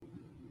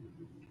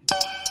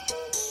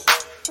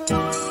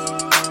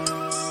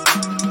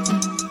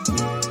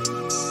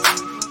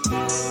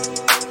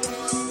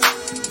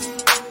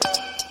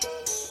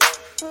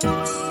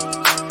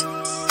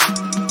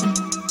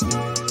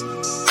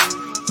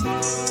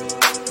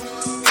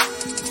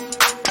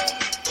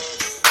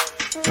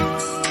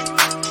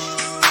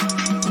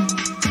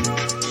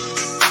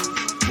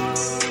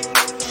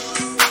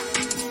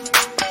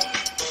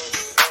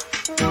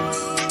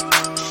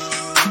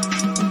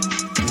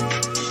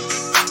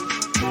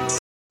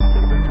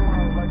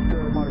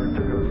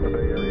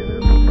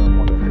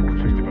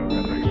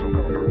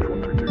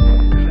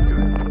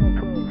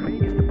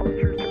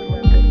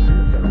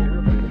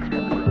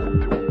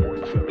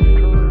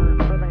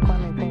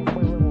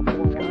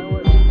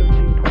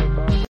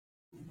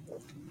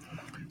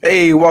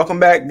Hey, welcome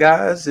back,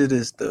 guys. It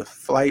is the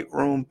Flight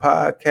Room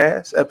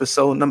Podcast,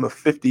 episode number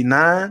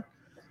 59.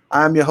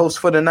 I'm your host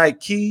for the night,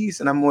 Keys,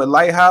 and I'm with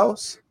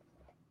Lighthouse.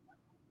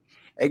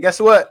 Hey,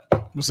 guess what?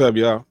 What's up,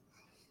 y'all?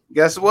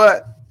 Guess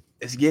what?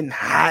 It's getting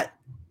hot.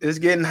 It's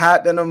getting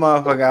hot than a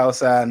motherfucker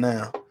outside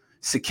now.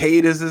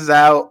 Cicadas is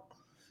out.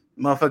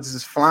 Motherfuckers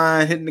is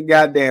flying, hitting the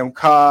goddamn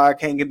car.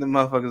 Can't get the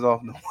motherfuckers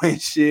off the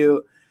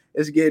windshield.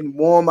 It's getting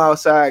warm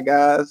outside,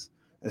 guys.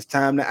 It's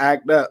time to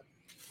act up.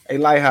 Hey,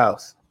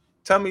 Lighthouse.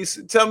 Tell me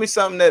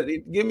something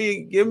that give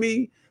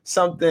me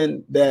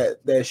something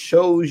that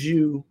shows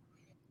you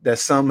that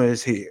summer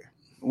is here.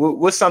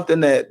 What's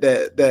something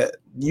that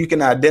you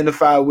can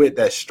identify with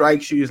that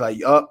strikes you? Is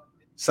like, up,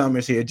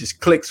 summer's here, just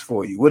clicks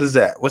for you. What is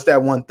that? What's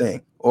that one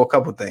thing or a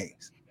couple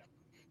things?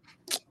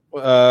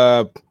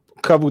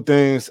 Couple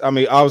things. I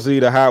mean, obviously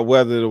the hot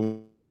weather, the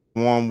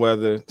warm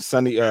weather,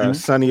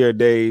 sunnier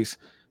days,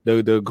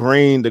 the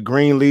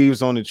green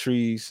leaves on the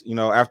trees. You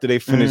know, after they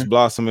finish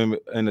blossoming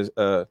in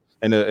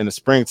the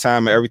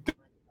springtime, and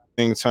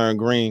everything turn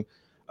green.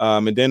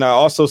 And then I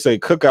also say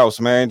cookouts,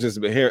 man.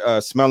 Just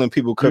here, smelling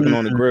people cooking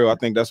on the grill. I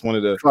think that's one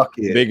of the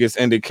biggest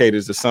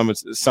indicators of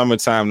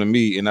summertime to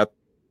me. And I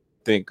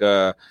think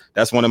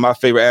that's one of my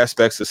favorite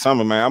aspects of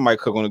summer, man. I might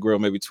cook on the grill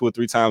maybe 2 or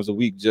 3 times a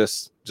week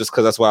just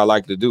because that's what I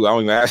like to do. I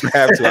don't even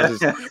have to. I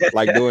just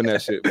like doing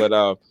that shit.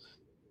 But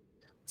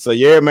so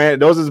yeah, man,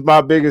 those is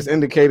my biggest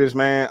indicators,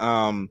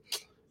 man.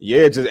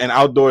 Yeah, just and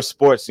outdoor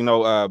sports,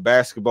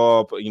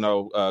 basketball,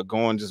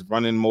 going, just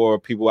running more,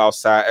 people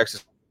outside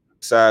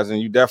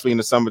exercising. You definitely in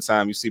the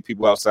summertime, you see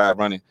people outside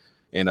running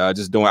and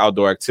just doing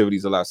outdoor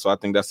activities a lot. So I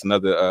think that's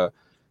another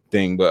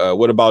thing. But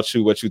what about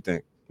you? What you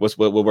think? What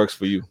works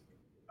for you?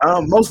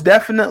 Most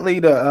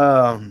definitely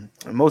like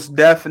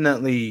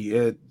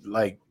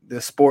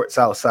the sports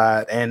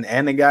outside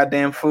and the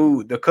goddamn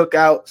food, the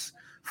cookouts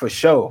for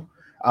sure.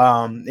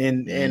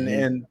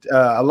 And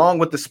along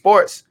with the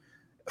sports,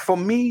 for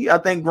me, I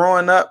think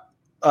growing up,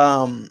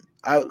 the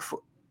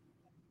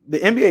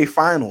NBA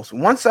finals.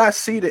 Once I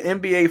see the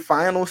NBA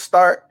finals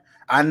start,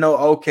 I know,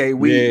 okay,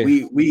 we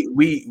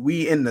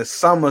in the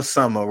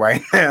summer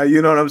right now.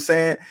 You know what I'm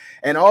saying?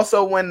 And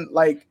also when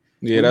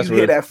you hear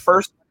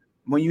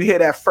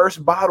that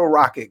first bottle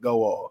rocket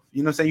go off,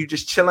 you know what I'm saying? You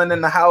just chilling in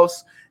the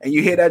house and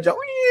you hear that jump.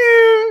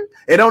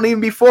 It don't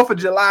even be 4th of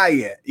July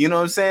yet. You know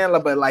what I'm saying?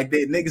 But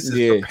the niggas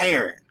is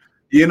preparing.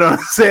 You know what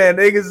I'm saying?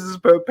 Niggas is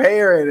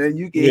preparing, and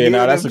you can hear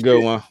that's a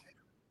good one.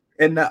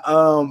 And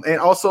and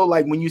also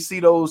when you see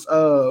those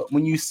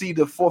when you see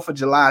the 4th of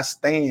July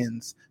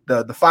stands,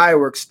 the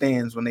fireworks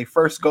stands, when they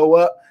first go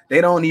up,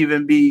 they don't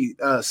even be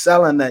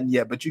selling nothing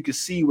yet, but you can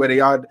see where they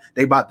are.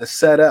 They about to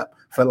set up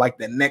for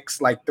the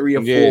next 3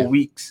 or 4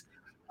 weeks.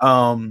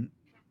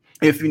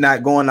 If you're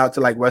not going out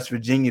to West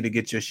Virginia to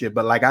get your shit,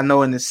 but I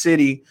know in the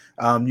city,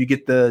 you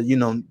get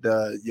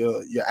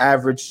your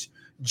average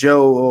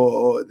Joe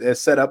or they're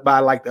set up by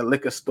the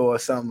liquor store or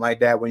something like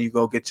that when you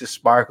go get your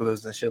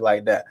sparklers and shit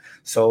like that.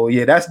 So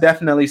yeah, that's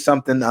definitely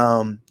something.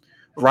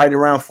 Right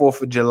around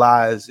 4th of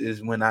July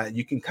is when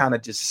you can kind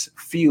of just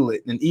feel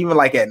it, and even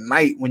at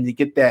night when you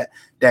get that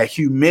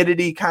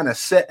humidity kind of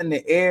set in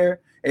the air,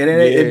 and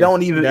it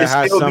don't even it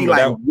still be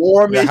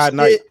warm as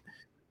shit.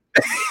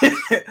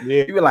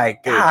 You be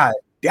like, God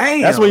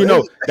damn. That's when you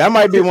know that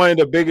might be one of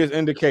the biggest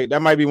indicators.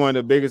 That might be one of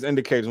the biggest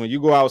indicators when you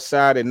go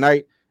outside at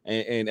night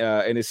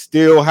and it's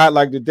still hot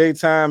like the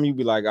daytime. You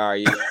be like, all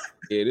right,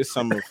 yeah, this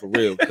summer for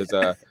real, because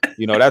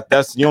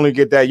that's you only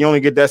get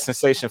that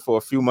sensation for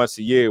a few months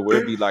a year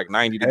where it be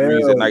 90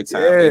 degrees at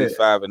nighttime,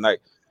 85 at night.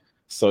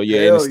 So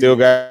yeah, and it still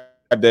got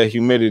that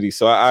humidity.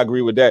 So I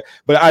agree with that.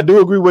 But I do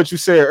agree with what you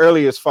said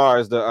earlier as far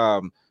as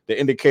the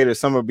indicator of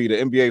summer be the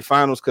NBA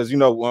finals, because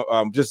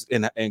just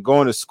in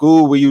going to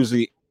school, we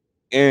usually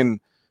in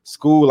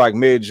school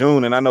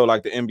mid-June, and I know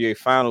the NBA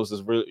finals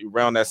is really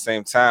around that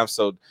same time.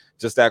 So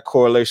just that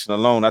correlation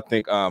alone, I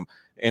think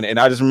and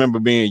I just remember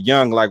being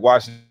young,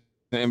 watching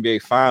the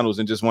NBA finals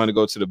and just wanting to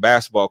go to the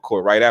basketball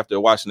court right after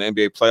watching the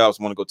NBA playoffs,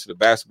 want to go to the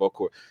basketball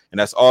court. And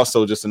that's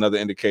also just another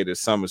indicator of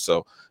summer.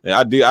 So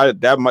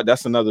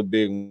that's another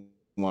big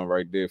one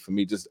right there for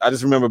me. I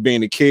just remember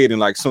being a kid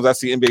and as soon as I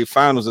see NBA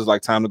finals,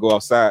 it's time to go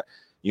outside.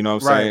 You know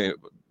what I'm saying?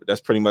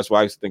 That's pretty much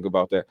why I used to think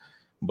about that.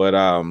 But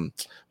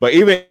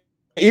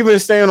even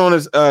staying on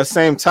this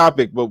same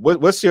topic, but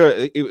what's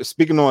your,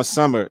 speaking on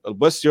summer,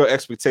 what's your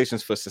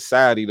expectations for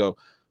society though,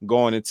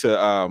 going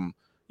into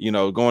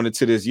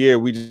this year?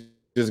 We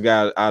just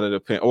got out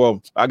of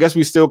well, I guess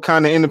we still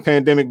kind of in the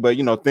pandemic, but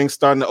things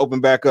starting to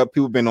open back up.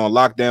 People been on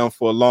lockdown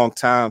for a long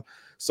time.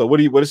 So what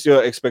is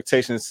your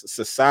expectations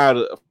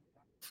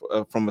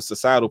from a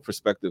societal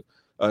perspective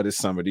this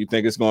summer? Do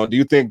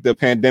you think the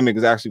pandemic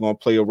is actually going to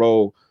play a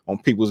role on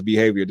people's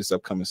behavior this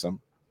upcoming summer?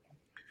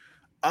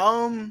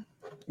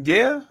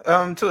 Yeah,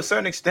 to a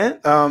certain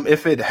extent.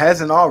 If it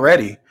hasn't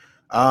already,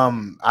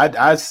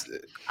 I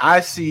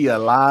see a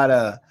lot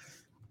of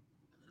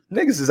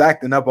niggas is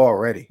acting up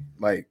already,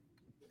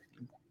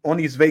 on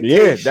these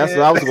vacations. Yeah, that's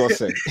what I was gonna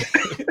say.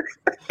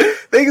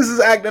 Niggas is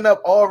acting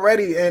up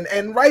already,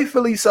 and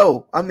rightfully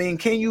so. I mean,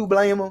 can you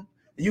blame them?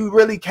 you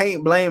really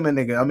can't blame a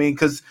nigga. I mean,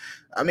 because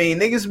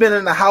niggas been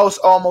in the house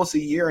almost a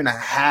year and a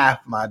half,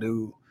 my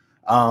dude.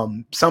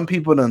 Some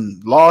people done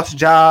lost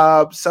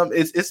jobs.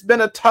 It's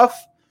been a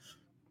tough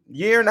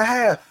year and a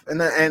half,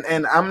 and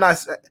I'm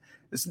not.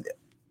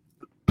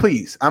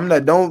 Please, I'm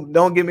not.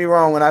 Don't get me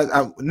wrong. When I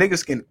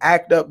niggas can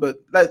act up, but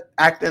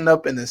acting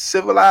up in a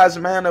civilized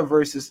manner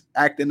versus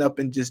acting up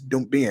and just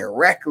being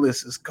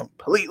reckless is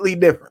completely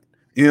different.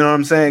 You know what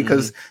I'm saying?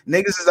 Because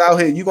niggas is out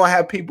here. You gonna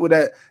have people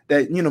that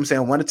you know what I'm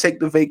saying want to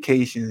take the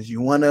vacations. You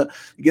want to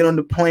get on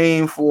the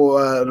plane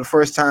for the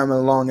first time in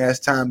a long ass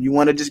time. You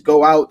want to just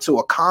go out to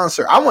a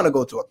concert. I want to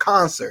go to a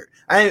concert.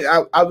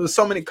 I was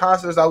so many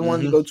concerts I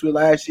wanted to go to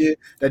last year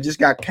that just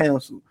got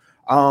canceled.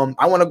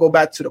 I want to go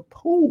back to the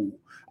pool.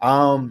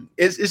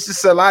 It's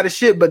just a lot of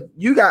shit, but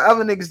you got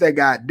other niggas that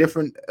got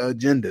different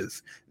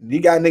agendas. You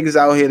got niggas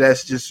out here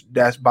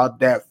that's about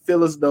that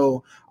feel as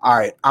though, all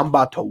right, I'm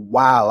about to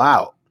wild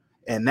out,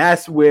 and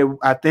that's where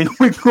I think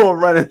we're gonna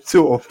run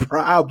into a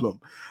problem.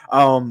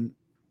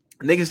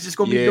 Niggas just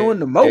gonna be doing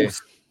the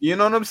most. You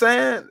know what I'm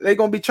saying? They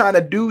gonna be trying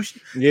to do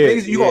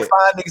niggas. You gonna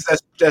find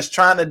niggas that's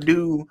trying to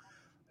do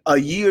a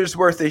year's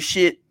worth of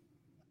shit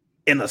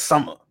in the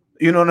summer.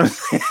 You know what I'm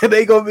saying?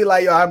 They gonna be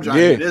like, yo, I'm trying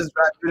to do this,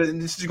 and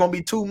this is gonna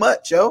be too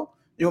much, yo.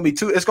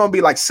 It's gonna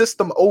be like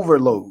system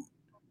overload,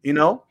 you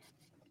know?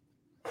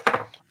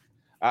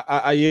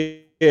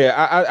 I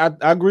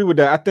agree with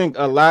that. I think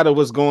a lot of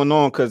what's going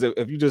on, because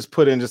if you just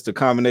put in just a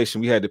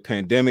combination, we had the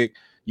pandemic,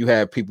 you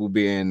had people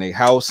being in their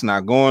house,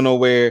 not going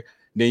nowhere.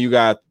 Then you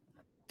got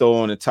throw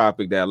on the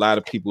topic that a lot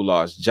of people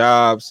lost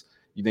jobs.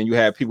 Then you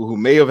had people who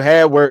may have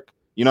had work,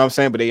 you know what I'm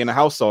saying, but they in the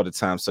house all the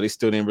time, so they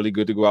still didn't really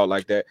good to go out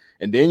like that.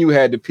 And then you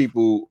had the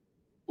people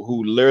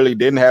who literally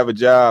didn't have a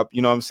job,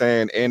 you know what I'm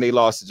saying, and they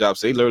lost the job,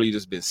 so they literally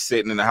just been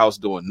sitting in the house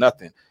doing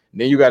nothing. And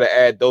then you got to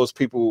add those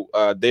people,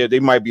 they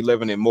might be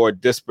living in more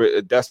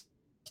desperate,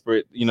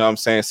 you know what I'm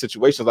saying,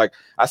 situations. Like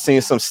I seen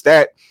some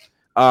stat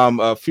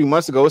a few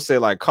months ago, it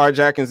said like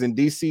carjackings in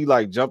DC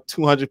like jumped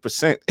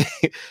 200%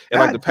 in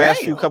like the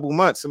past few couple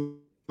months. And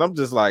I'm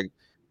just like,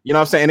 you know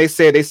what I'm saying?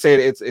 And they said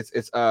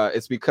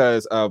it's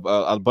because of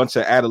a bunch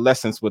of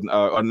adolescents with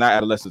or not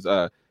adolescents,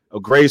 a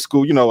grade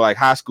school, you know, like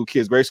high school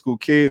kids, grade school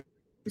kids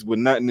with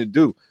nothing to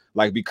do.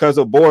 Like because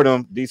of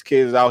boredom, these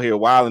kids out here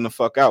wilding the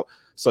fuck out.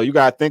 So you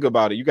gotta think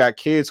about it. You got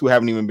kids who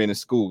haven't even been in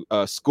school.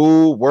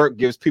 School work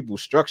gives people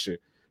structure.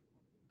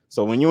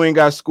 So when you ain't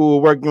got school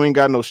work, you ain't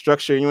got no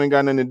structure, you ain't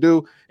got nothing to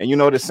do. And you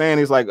know the saying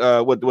is like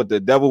what the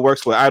devil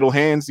works with idle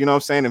hands. You know what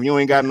I'm saying? If you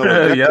ain't got no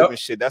objective and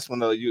shit, that's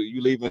when you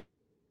leave in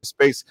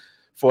space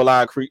for a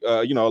lot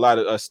of you know, a lot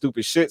of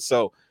stupid shit.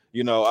 So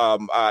you know,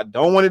 I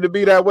don't want it to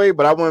be that way,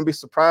 but I wouldn't be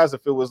surprised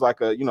if it was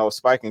like a, you know, a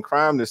spike in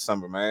crime this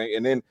summer, man.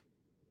 And then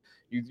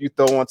you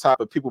throw on top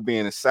of people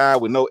being inside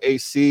with no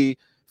AC,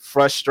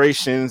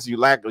 frustrations, you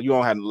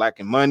don't have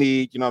lacking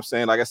money, you know what I'm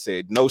saying? Like I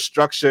said, no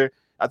structure.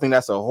 I think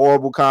that's a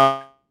horrible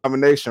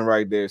combination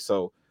right there.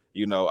 So,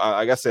 you know,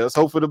 like I said, let's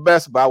hope for the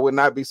best, but I would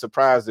not be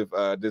surprised if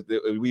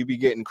we be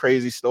getting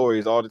crazy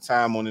stories all the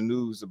time on the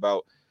news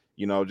about,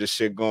 you know, just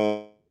shit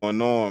going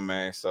on,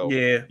 man. So,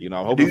 yeah, you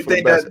know, I'm hoping for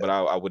the best, but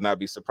I would not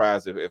be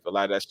surprised if a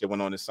lot of that shit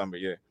went on this summer.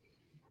 Yeah.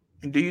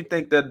 Do you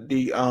think that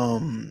the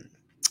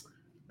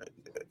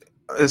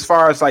as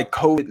far as like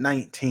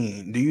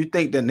COVID-19, do you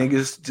think that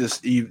niggas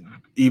just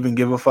even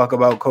give a fuck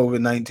about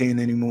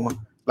COVID-19 anymore?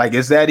 Like,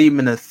 is that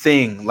even a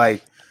thing?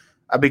 Like,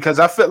 because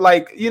I feel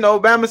like, you know,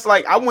 Bama's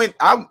like,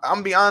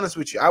 I'm be honest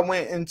with you. I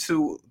went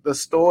into the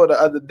store the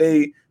other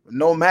day with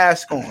no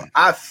mask on.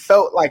 I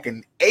felt like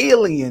an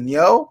alien,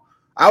 yo.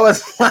 I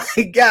was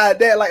like, God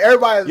damn, like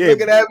everybody was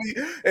looking at me.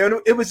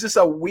 And it was just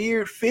a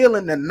weird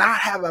feeling to not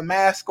have a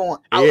mask on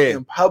out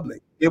in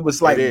public. It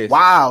was like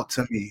wild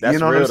to me. That's you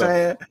know what I'm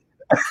saying?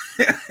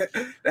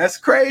 That's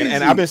crazy.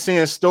 And I've been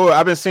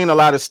seeing a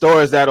lot of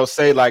stores that'll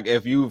say like,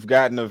 if you've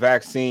gotten a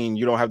vaccine,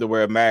 you don't have to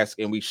wear a mask,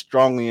 and we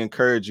strongly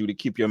encourage you to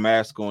keep your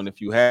mask on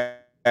if you have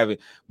it.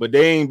 But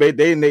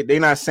they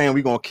not saying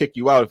we're gonna kick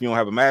you out if you don't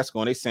have a mask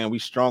on. They saying we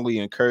strongly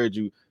encourage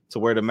you to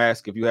wear the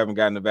mask if you haven't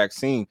gotten the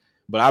vaccine.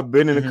 But I've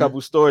been in a couple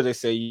stores, they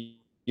say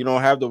you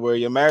don't have to wear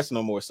your mask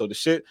no more. So the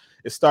shit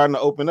is starting to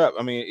open up.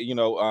 I mean, you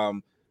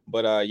know,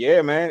 but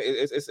yeah, man,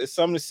 it's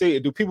something to see.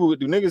 Do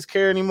niggas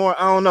care anymore?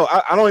 I don't know.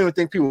 I don't even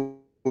think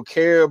people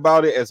care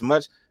about it as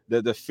much.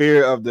 The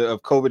fear of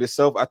COVID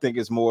itself, I think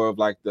it's more of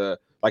like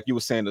like you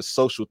were saying, the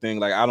social thing.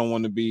 Like I don't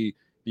want to be,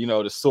 you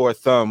know, the sore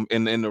thumb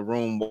in the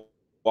room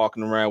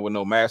walking around with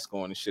no mask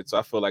on and shit. So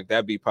I feel like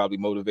that'd be probably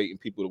motivating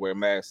people to wear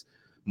masks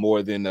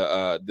more than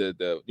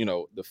the you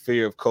know, the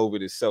fear of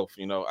COVID itself.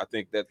 You know, I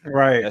think that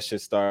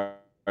should start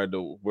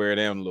to wear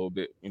down a little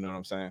bit. You know what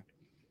I'm saying?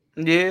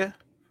 Yeah,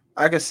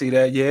 I can see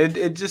that. Yeah,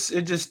 it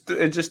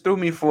just threw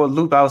me for a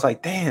loop. I was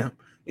like, damn,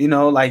 you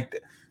know,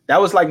 like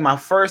that was like my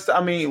first.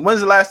 I mean,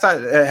 when's the last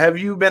time? Have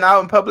you been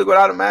out in public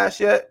without a mask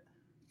yet?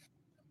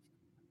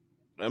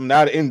 I'm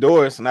not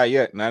indoors, not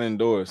yet, not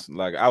indoors.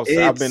 Like I've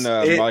been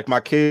like my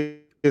kids,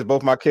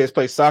 both my kids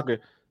play soccer.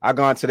 I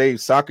gone to their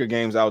soccer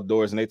games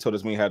outdoors, and they told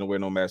us we had to wear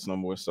no mask no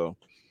more. So,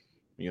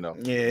 You know,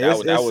 Yeah,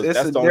 it's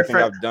that's a the only thing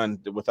different. I've done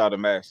without a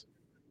mask.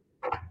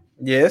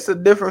 Yeah, it's a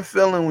different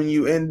feeling when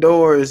you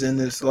indoors and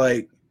it's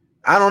like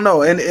I don't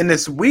know, and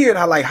it's weird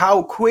how like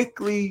how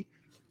quickly,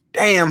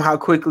 damn, how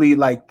quickly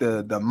like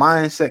the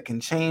mindset can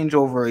change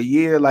over a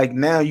year. Like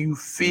now you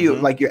feel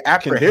Mm-hmm. like you're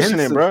Conditioning,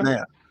 apprehensive bro.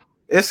 now.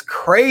 It's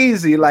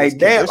crazy. It's Like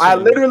damn, I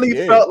conditioning. literally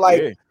Yeah, felt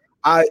like yeah.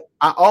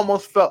 I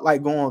almost felt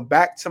like going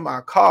back to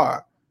my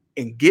car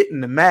and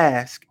getting the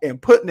mask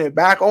and putting it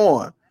back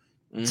on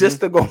Mm-hmm. just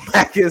to go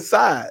back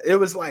inside. It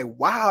was like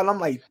wow, and I'm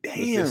like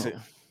It's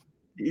damn,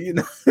 you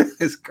know,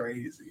 it's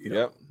crazy. Yo.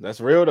 yep. That's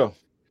real though.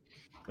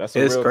 That's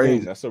a It's real thing.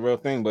 crazy. That's a real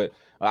thing. But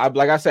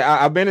like I said,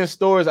 I've been in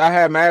stores. I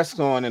had masks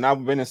on, and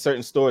I've been in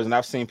certain stores, and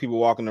I've seen people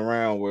walking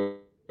around where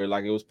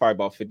like it was probably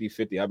about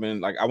 50-50. I've been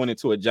like I went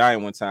into a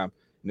Giant one time,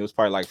 and it was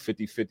probably like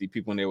 50-50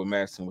 people in there with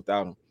masks and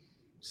without them.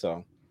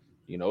 So,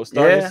 you know,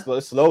 Yeah,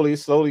 it's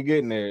slowly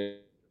getting there.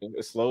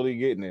 It's slowly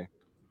getting there.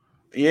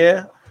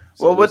 yeah.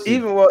 So we'll see.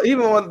 Well,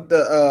 even with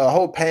the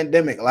whole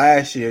pandemic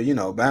last year, you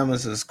know,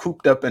 Bama's was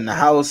cooped up in the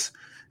house,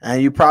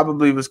 and you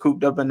probably was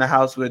cooped up in the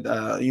house with,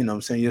 you know, what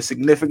I'm saying your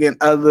significant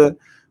other,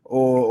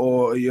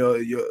 or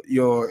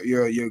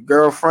your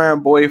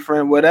girlfriend,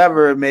 boyfriend,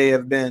 whatever it may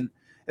have been.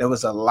 There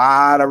was a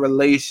lot of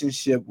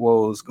relationship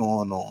woes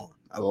going on,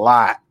 a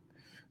lot.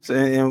 So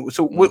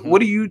Mm-hmm. what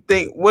do you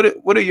think? What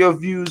are your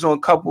views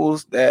on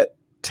couples that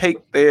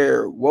take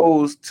their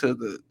woes to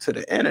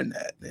the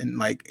internet and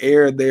like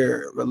air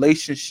their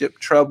relationship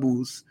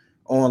troubles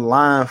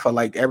online for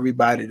like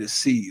everybody to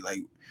see?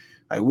 Like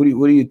what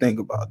do you think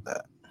about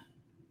that?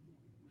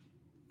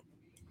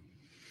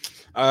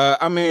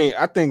 I mean,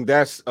 I think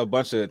that's a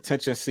bunch of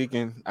attention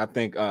seeking. I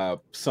think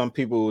some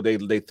people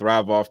they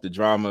thrive off the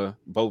drama,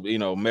 both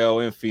male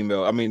and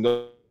female. I mean,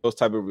 those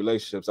type of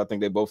relationships. I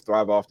think they both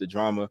thrive off the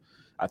drama.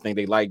 I think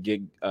they like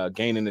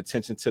gaining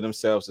attention to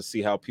themselves to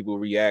see how people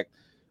react.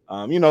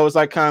 It's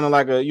like kind of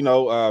like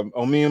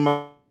on me and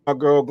my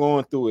girl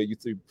going through it.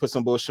 You put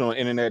some bullshit on the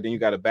internet, then you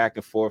got a back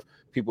and forth.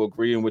 People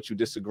agreeing with you,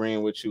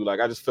 disagreeing with you. Like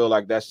I just feel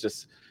like it's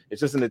just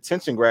an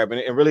attention grab, and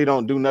it really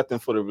don't do nothing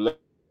for the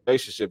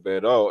relationship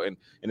at all. And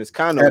it's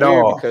kind of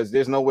weird At because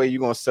there's all. no way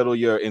you're gonna settle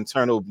your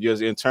internal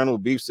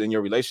beefs in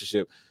your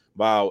relationship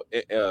by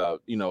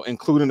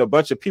including a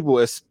bunch of people,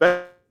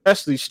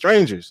 especially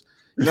strangers.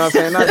 You know what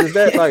I'm saying? Not just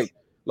that, like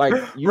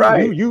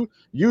Right. and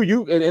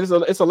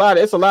it's a lot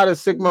of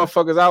sick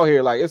motherfuckers out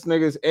here. Like it's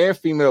niggas and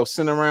females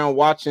sitting around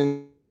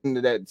watching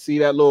that, see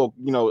that little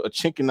a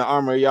chink in the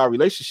armor of y'all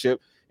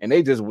relationship, and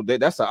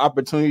that's an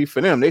opportunity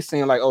for them. They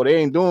saying like, oh, they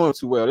ain't doing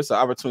too well. This is an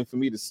opportunity for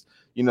me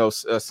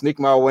to sneak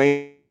my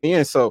way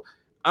in. So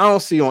I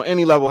don't see on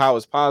any level how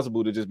it's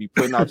possible to just be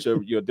putting out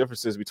your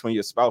differences between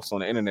your spouse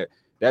on the internet.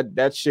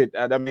 That shit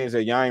that means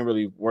that y'all ain't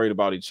really worried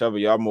about each other.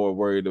 Y'all more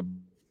worried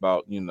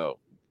about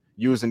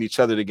using each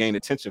other to gain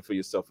attention for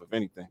yourself, if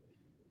anything.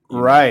 You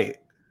know. Right.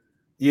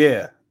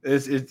 Yeah.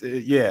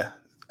 Yeah.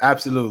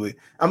 Absolutely.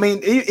 I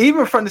mean,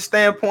 even from the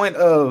standpoint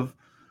of,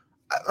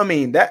 I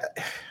mean that.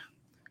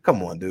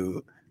 Come on,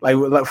 dude.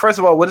 Like, first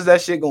of all, what is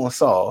that shit going to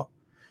solve?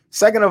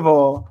 Second of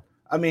all,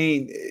 I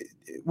mean,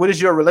 what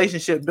is your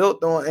relationship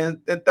built on?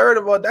 And third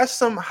of all, that's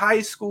some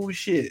high school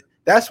shit.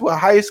 That's what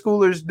high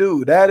schoolers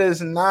do. That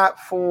is not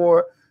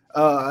for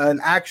an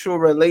actual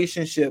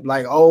relationship.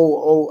 Like,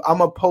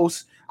 I'm a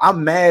post.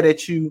 I'm mad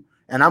at you,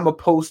 and I'm a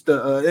post.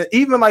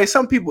 Even like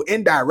some people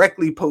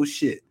indirectly post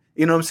shit.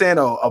 You know what I'm saying?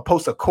 Or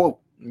post a quote.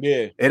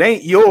 Yeah. It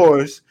ain't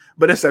yours,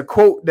 but it's a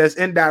quote that's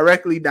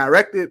indirectly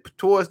directed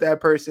towards that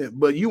person.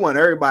 But you want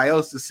everybody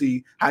else to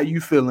see how you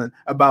feeling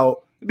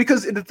about,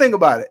 because the thing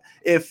about it,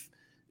 if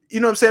you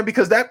know what I'm saying,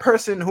 because that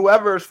person,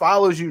 whoever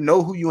follows you,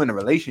 know who you in a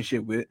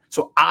relationship with.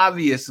 So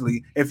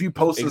obviously, if you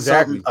posted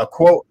something,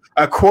 Exactly.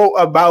 a quote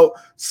about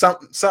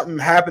something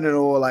happening,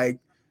 or like,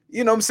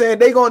 you know what I'm saying,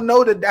 they gonna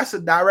know that that's a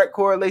direct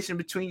correlation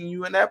between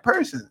you and that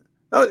person.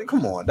 No,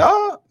 come on,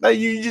 dog. Like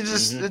you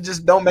just Mm-hmm. it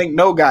just don't make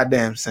no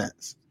goddamn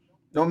sense.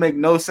 Don't make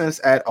no sense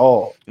at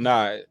all.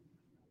 Nah,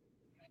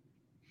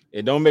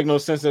 it don't make no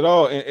sense at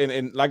all.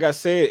 And like I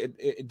said,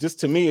 it just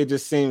to me, it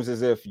just seems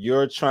as if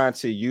you're trying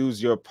to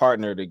use your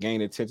partner to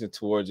gain attention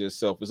towards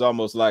yourself. It's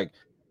almost like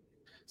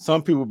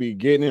some people be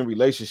getting in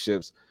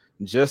relationships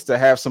just to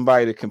have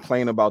somebody to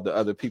complain about the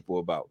other people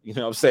about. You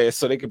know what I'm saying?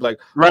 So they could be like,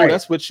 oh, Right.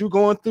 that's what you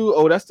going through.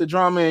 Oh, that's the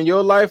drama in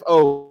your life.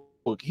 Oh,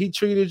 he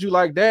treated you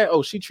like that.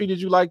 Oh, she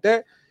treated you like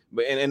that.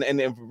 But and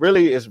it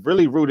really is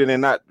really rooted in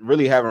not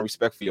really having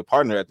respect for your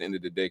partner at the end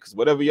of the day. Because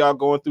whatever y'all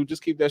going through,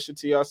 just keep that shit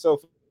to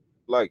yourself.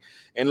 Like,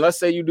 and let's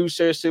say you do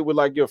share shit with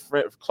like your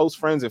close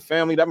friends and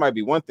family, that might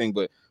be one thing.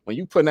 But when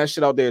you putting that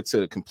shit out there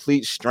to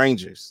complete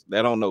strangers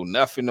that don't know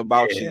nothing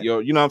about you, Yeah.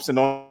 you know what I'm saying,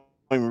 don't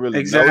even really know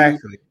you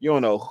Exactly.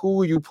 don't know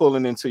who you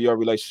pulling into your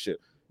relationship.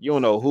 You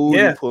don't know who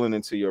you Yeah. pulling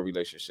into your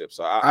relationship.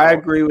 So I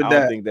agree I with don't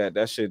that. think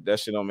that shit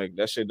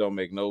don't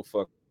make no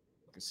fucking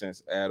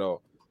sense at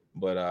all.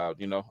 But I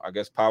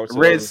guess power to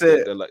those Red that said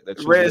choose to live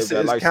that Red said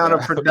it's lifestyle.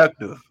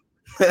 counterproductive.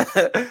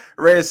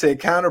 Red said It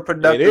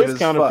counterproductive is as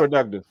fuck.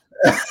 counterproductive.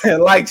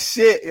 Like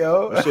shit, That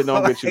yo. shit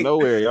don't get you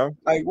nowhere, y'all.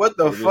 like what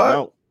the It just fuck?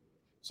 don't.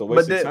 It's a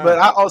waste of but time.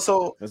 I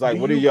also It's like, do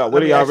what are you. y'all? What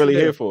Let are me y'all ask you really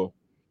here this. for?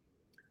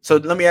 So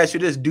let me ask you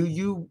this: do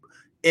you,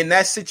 in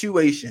that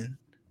situation?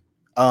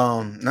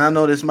 And I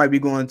know this might be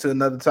going to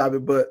another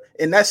topic, but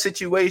in that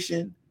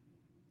situation,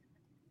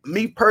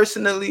 me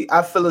personally,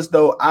 I feel as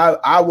though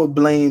I would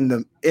blame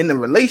them in the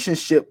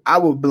relationship. I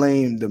would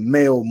blame the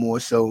male more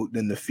so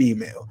than the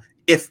female.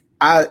 If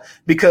I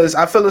Because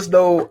I feel as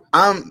though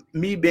I'm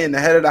me being the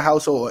head of the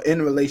household or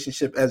in a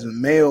relationship as a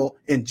male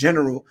in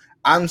general,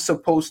 I'm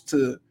supposed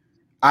to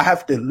I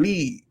have to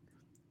lead.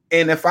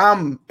 And if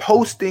I'm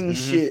posting Mm-hmm.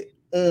 shit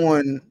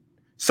on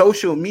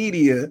social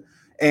media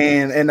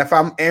and if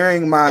I'm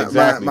airing my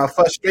Exactly.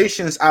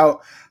 frustrations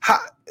out, how,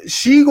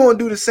 she gonna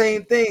do the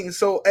same thing.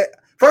 So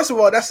first of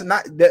all, that's You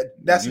not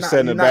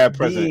setting you're a bad not precedent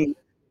being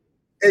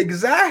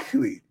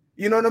exactly.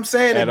 You know what I'm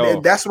saying? at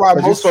And all. that's why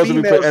Because you're most supposed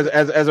to be females,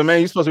 as a man.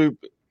 You're supposed to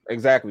be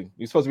exactly.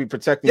 You're supposed to be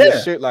protecting your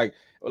yeah, shit. Like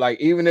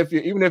even if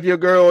your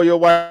girl or your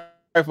wife or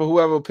whoever pissing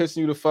you the fuck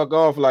off, like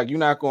you're not gonna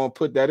put that in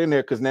there because now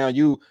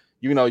you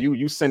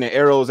sending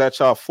arrows at y'all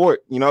fort.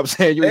 You know what I'm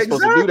saying? You ain't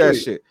supposed to do that exactly,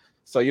 shit.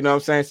 So you know what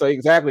I'm saying? So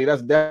exactly,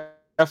 that's definitely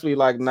like not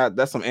that's some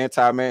anti-man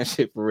shit for real.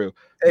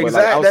 But like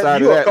exactly. outside That of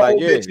you that, a like cold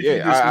yeah, bitch if yeah, you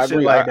do some I shit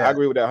agree. like I that.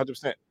 agree with that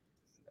 100%.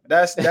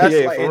 That's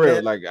Yeah, like for and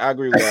real. then Like I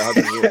agree with that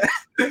 100%.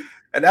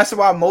 and that's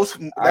why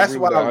I agree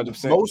with that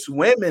 100%. most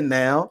women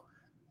now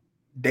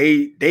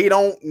they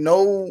don't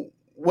know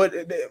what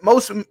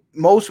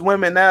most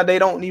women now they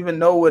don't even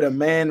know what a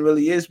man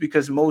really is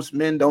because most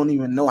men don't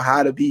even know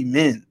how to be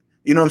men.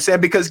 You know what I'm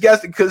saying?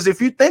 Because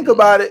if you think Mm-mm.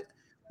 about it,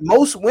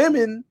 most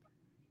women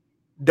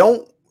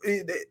don't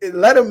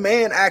let a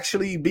man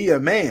actually be a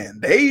man.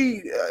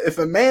 If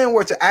a man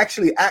were to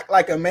actually act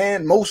like a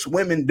man, most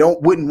women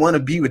wouldn't want to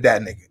be with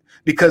that nigga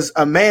because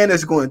a man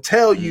is going to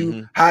tell you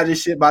Mm-hmm. how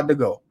this shit about to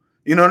go.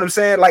 You know what I'm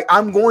saying? Like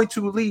I'm going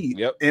to lead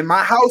Yep. in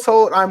my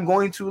household. I'm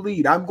going to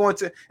lead. I'm going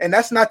to, and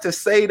that's not to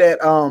say that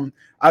you know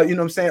what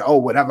I'm saying. Oh,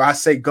 whatever I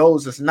say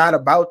goes. It's not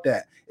about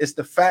that. It's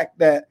the fact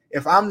that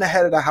if I'm the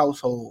head of the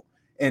household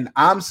and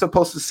I'm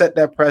supposed to set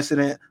that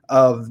precedent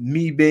of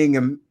me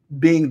being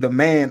the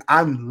man,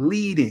 I'm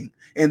leading.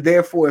 And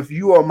therefore, if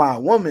you are my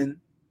woman,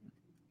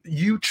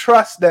 you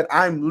trust that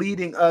I'm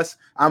leading us.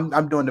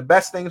 I'm doing the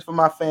best things for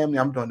my family.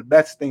 I'm doing the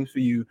best things for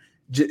you.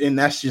 And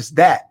that's just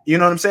that. You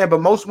know what I'm saying?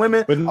 But most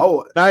women, But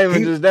oh, not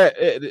even he, just that.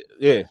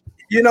 Yeah.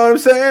 you know what I'm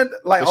saying?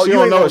 Like, But oh, she you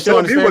don't ain't know. gonna She don't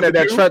tell me understand what that to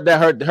do.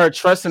 her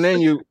trusting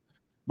in you,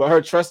 but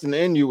her trusting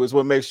in you is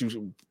what makes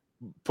you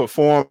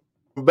perform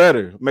better,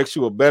 makes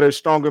you a better, stronger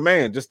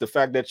man. Just the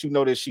fact that you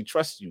know that she trusts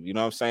you. You know what I'm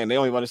saying? They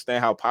don't even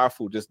understand how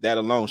powerful just that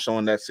alone,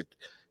 showing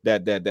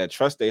that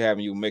trust they have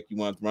in you, make you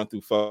want to run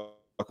through fucking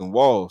walls.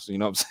 You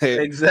know what I'm saying?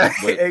 But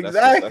Exactly,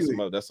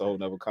 exactly. that's a whole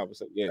nother conversation.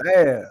 Yeah,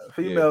 Yeah,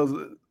 yeah.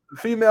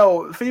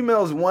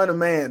 females want a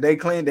man. They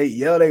claim they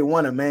yell they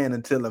want a man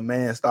until a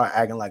man start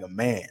acting like a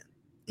man.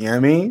 You know what I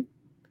mean?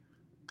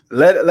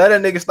 Let a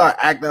nigga start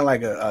acting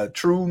like a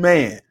true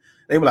man.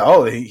 They be like,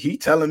 oh, he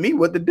telling me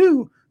what to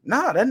do.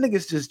 Nah, that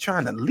nigga's just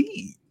trying to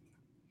lead.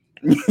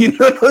 You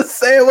know what I'm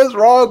saying? What's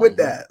wrong with Mm-hmm.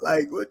 that?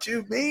 Like, what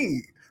you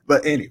mean?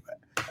 But anyway,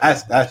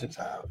 that's just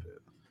how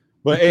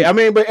But I hey, feel. I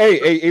mean, but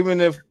hey,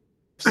 even if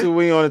so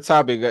we on the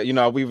topic,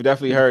 we've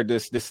definitely heard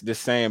this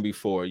saying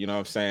before. You know what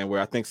I'm saying?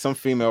 Where I think some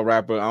female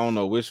rapper, I don't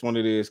know which one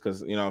it is,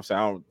 because you know what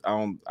I'm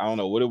saying, I don't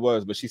know what it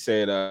was, but she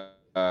said,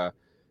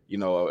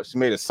 she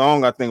made a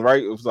song, I think,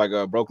 right? It was like,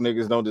 broke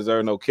niggas don't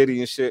deserve no kitty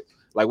and shit.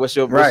 Like, what's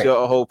Right.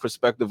 your whole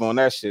perspective on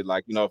that shit?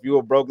 Like, if you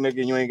a broke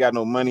nigga, you ain't got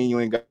no money, you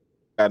ain't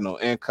got no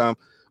income.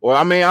 Or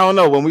I mean, I don't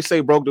know. When we say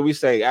broke, do we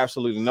say absolutely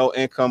no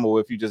income, or if you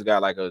just got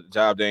like a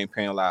job that ain't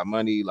paying a lot of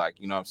money, like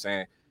you know what I'm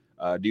saying?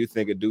 Do you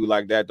think a dude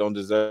like that don't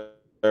deserve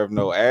no ass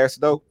though?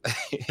 He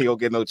don't get no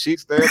cheeks there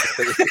because,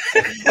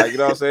 like you know what I'm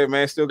saying, man, still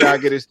gotta get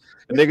his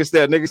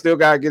nigga still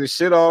gotta get his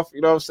shit off.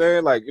 You know what I'm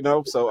saying? Like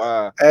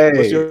so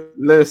what's Hey, your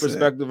perspective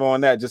listen. on that? Just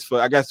for I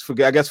guess for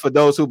those who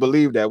believe that,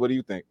 what do you think?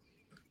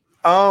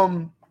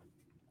 Um.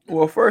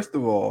 Well, first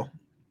of all,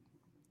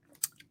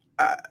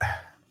 I,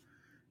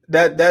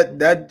 that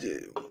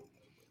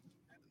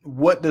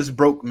what does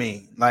broke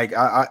mean? Like,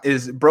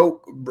 is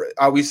broke?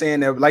 Are we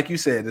saying that, like you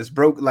said, is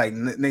broke like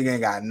nigga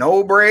ain't got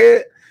no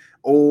bread,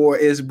 or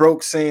is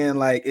broke saying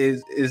like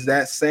is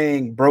that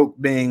saying broke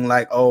being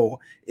like, oh,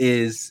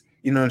 is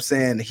you know what I'm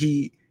saying,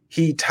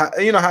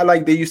 you know how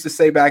like they used to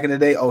say back in the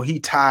day, oh, he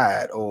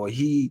tired, or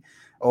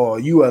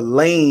you a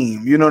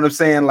lame, you know what I'm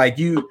saying, like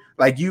you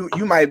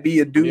might be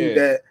a dude Yeah.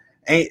 that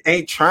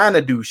ain't trying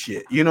to do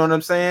shit, you know what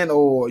I'm saying,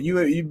 or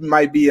you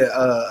might be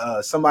a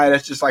somebody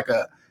that's just like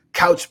a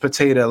couch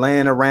potato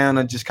laying around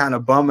and just kind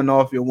of bumming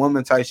off your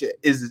woman type shit.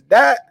 Is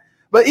that?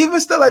 But even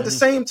still, at the Mm-hmm.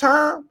 same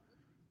time,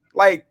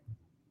 like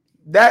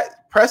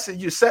that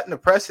precedent, you're setting a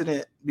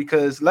precedent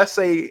because let's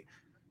say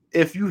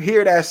if you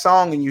hear that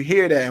song and you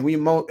hear that, and we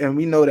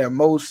know that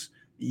most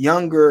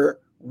younger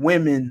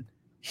women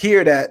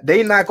hear that,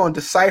 they not going to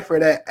decipher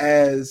that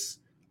as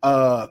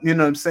you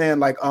know what I'm saying,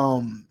 like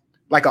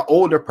an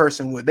older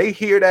person would. They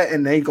hear that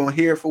and they gonna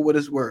hear it for what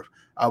it's worth.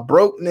 A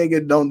broke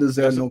nigga don't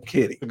deserve That's a no good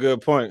kitty. point.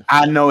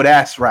 I know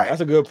that's That's a right.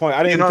 good point. I didn't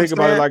even You know think what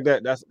about I'm it saying? like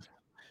that.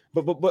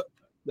 but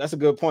that's a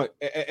good point.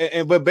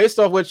 And but based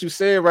off what you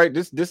said, right?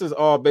 This is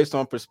all based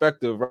on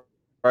perspective,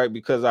 right?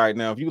 Because all right,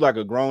 now if you like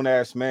a grown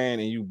ass man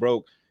and you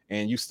broke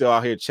and you still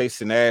out here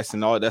chasing ass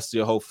and all, that's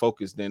your whole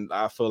focus, then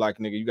I feel like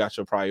nigga, you got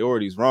your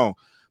priorities wrong.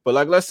 But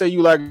like, let's say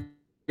you like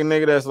a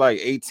nigga that's like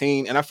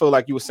 18, and I feel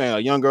like you were saying a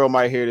young girl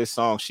might hear this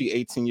song. She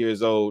 18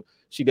 years old.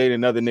 She dated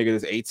another nigga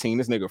that's 18.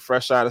 This nigga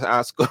fresh out of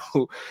high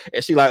school,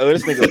 and she like, oh,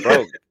 this nigga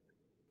broke.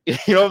 You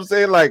know what I'm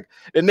saying? Like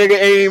the nigga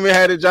ain't even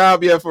had a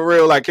job yet for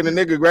real. Like, can the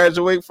nigga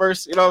graduate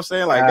first? You know what I'm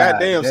saying? Like, God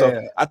goddamn. So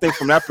damn. I think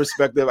from that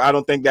perspective, I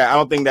don't think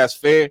that's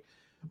fair.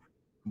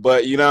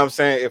 But you know what I'm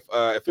saying?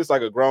 If it's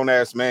like a grown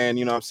ass man,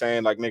 you know what I'm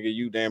saying? Like nigga,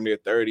 you damn near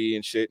 30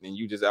 and shit, and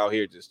you just out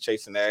here just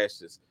chasing ass,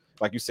 just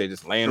like you said,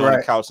 just laying on the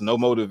Right. couch, no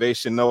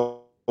motivation,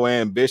 no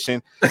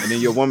ambition, and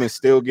then your woman's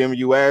still giving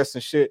you ass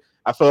and shit.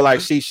 I feel like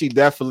she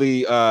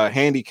definitely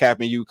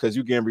handicapping you because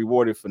you getting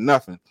rewarded for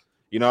nothing.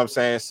 You know what I'm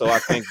saying? So I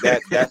think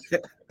that's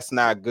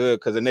not good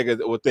because a nigga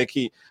will think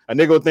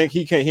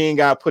he ain't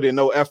gotta put in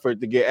no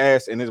effort to get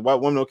ass, and his white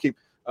woman will keep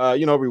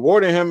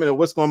rewarding him, and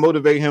what's gonna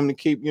motivate him to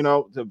keep,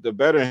 to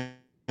better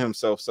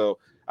himself. So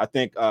I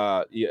think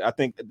I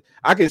think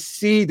I can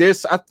see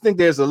this. I think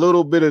there's a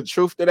little bit of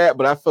truth to that,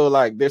 but I feel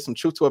like there's some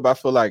truth to it, but I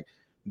feel like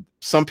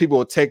some people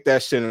will take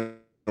that shit and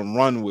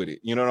run with it.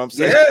 You know what I'm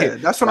saying? Yeah,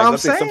 Like that's I what think I'm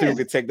some people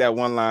could saying. take that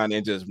one line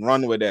and just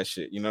run with that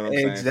shit. You know what I'm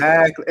saying? So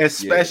Exactly, yeah, that's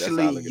how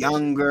especially I look at that shit.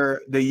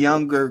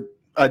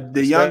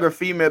 the younger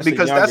female, Especially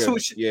because that's younger. who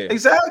she, Yeah.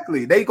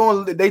 exactly. They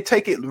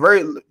take it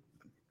very,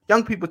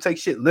 young people take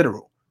shit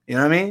literal. You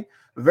know what I mean?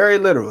 Very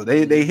literal.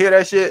 They Mm-hmm. hear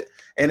that shit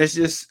and it's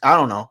just, I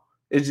don't know.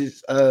 It's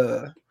just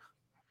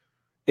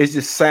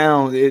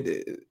sound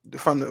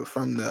from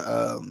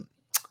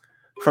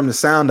the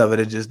sound of it,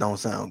 it just don't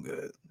sound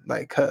good.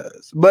 Like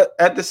cuz. But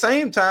at the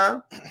same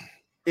time,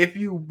 if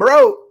you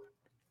broke,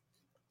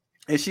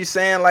 and she's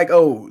saying like,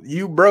 "Oh,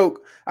 you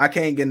broke. I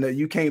can't get no.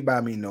 You can't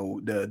buy me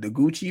no the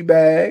Gucci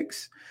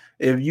bags.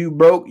 If you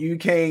broke, you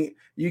can't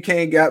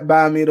got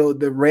buy me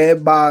the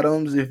red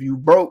bottoms. If you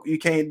broke, you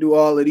can't do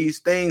all of these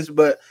things.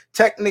 But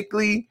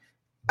technically,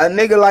 a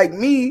nigga like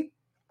me,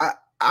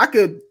 I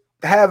could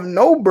have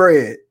no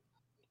bread,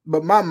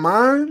 but my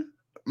mind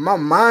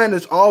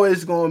is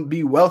always going to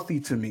be wealthy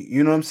to me.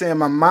 You know what I'm saying?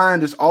 My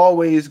mind is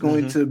always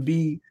going Mm-hmm. to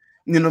be,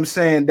 you know what I'm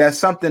saying? That's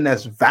something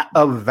that's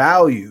of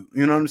value.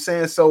 You know what I'm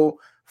saying? So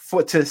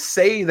for to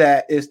say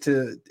that is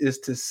to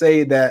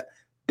say that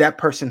that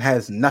person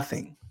has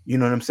nothing. You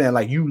know what I'm saying?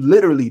 Like you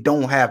literally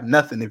don't have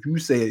nothing if you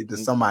say that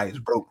somebody's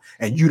broke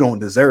and you don't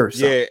deserve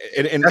something.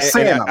 Yeah, That's and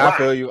saying a I lot.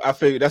 feel you. I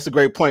feel you. That's a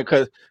great point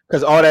because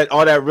all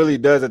that really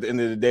does at the end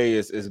of the day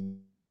is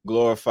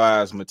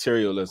glorifies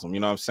materialism. You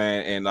know what I'm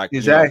saying? And like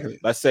Exactly.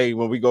 let's say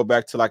when we go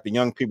back to like the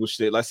young people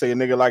shit. Let's say a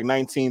nigga like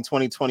 19,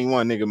 20,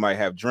 21 nigga might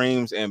have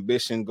dreams,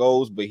 ambition,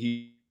 goals, but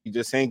he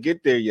just ain't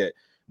get there yet.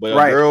 But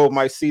a girl Right.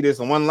 might see this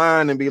in one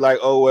line and be like,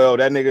 "Oh well,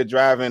 that nigga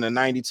driving a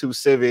 '92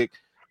 Civic.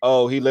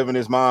 Oh, he live in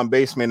his mom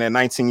basement at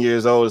 19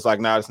 years old. It's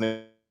like, nah, this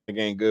nigga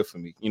ain't good for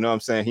me. You know what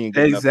I'm saying? He ain't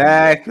good enough for me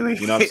yet.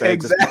 You know what Exactly. I'm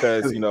saying? Just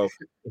because Exactly.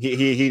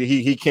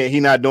 he can't he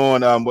not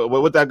doing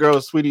what that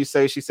girl sweetie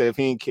say. She said if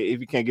he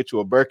can't get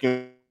you a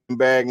Birkin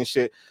bag and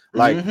shit,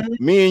 like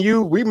me and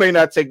you, we may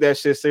not take that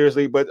shit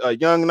seriously, but a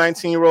young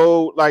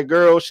 19-year-old like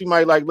girl, she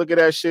might like look at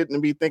that shit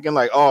and be thinking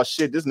like, oh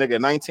shit, this nigga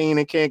 19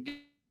 and can't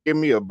give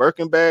me a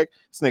Birkin bag.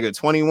 This nigga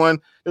 21,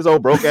 this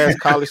old broke ass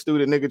college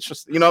student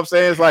nigga. You know what I'm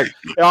saying? It's like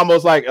it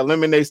almost like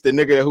eliminates the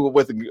nigga who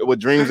with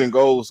dreams and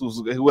goals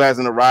who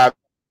hasn't arrived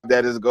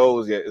at his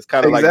goals yet. It's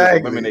kind of like just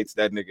eliminates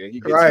that Exactly. nigga.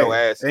 He gets no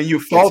ass Right. And you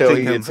until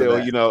faulting him for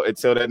that.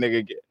 until that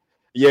nigga get.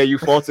 Yeah, you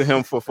faulting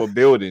him for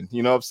building.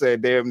 You know what I'm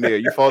saying? Damn near.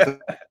 You faulting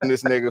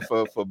this nigga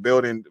for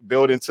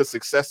building to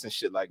success and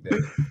shit like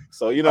that.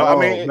 So I mean, Oh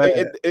man.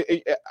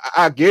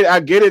 I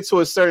get it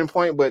to a certain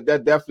point, but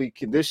that definitely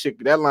can this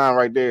shit that line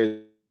right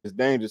there is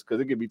dangerous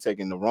because it could be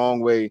taken the wrong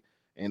way.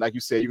 And like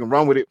you said, you can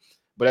run with it,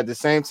 but at the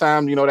same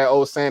time, that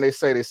old saying they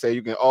say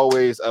you can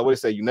always what they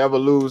say you never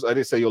lose. Or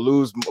they say you'll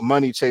lose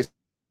money chasing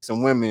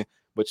women,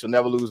 but you'll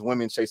never lose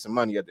women chasing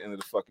money at the end of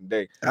the fucking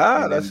day.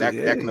 And then That's that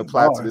a can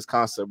apply to this bar.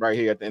 concept right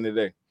here at the end of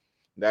the day.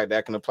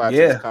 That can apply to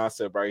this Yeah.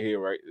 concept right here,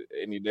 right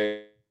any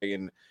day.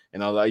 And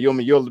like you'll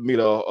meet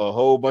a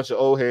whole bunch of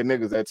old head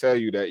niggas that tell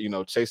you that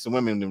chasing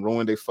women and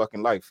ruin their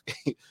fucking life.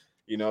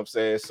 You know what I'm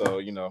saying? So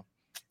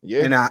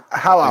yeah, And I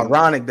how think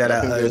ironic that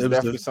there's it was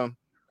definitely the, some.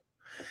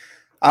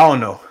 I don't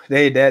know.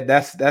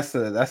 That's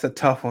a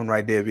tough one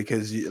right there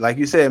because, like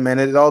you said, man,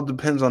 it all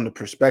depends on the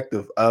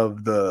perspective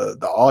of the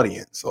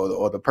audience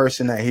or the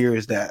person that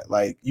hears that.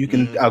 Like you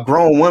can, Mm-hmm. a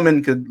grown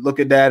woman could look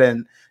at that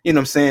and what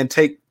I'm saying,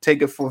 take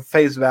it for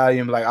face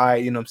value and be like, all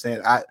right, what I'm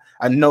saying,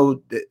 I know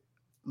that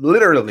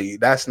literally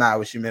that's not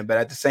what she meant, but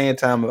at the same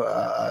time,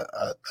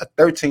 a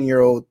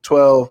 13-year-old,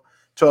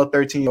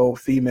 13-year-old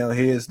female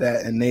hears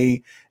that and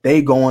they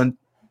going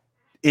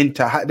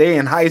they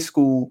in high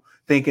school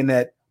thinking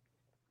that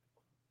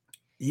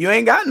you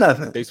ain't got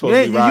nothing. They You supposed to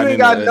be ain't you riding ain't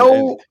got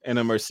no in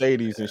a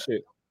Mercedes and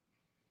shit.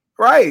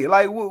 right.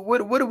 Like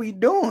what are we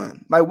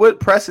doing? Like what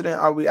precedent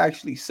are we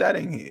actually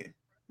setting here?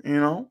 You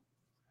know?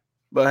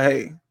 But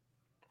hey,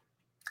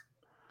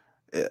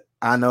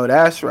 I know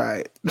that's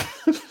right.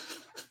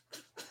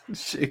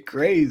 Shit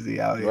crazy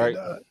out here, Right.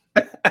 dog.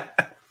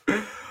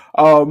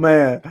 Oh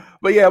man.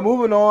 But yeah,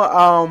 moving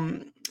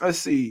on. Let's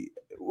see.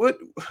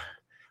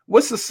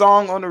 What's the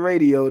song on the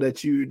radio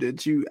that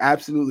you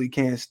absolutely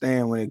can't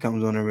stand when it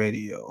comes on the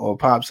radio or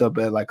pops up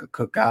at like a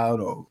cookout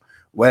or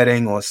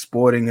wedding or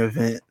sporting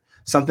event?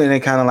 Something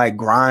that kind of like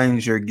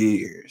grinds your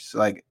gears.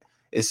 Like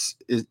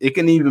it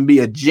can even be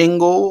a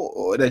jingle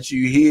or that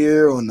you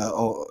hear on the,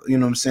 or you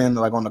know what I'm saying,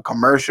 like on a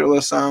commercial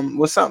or something.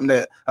 What's something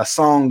that a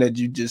song that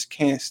you just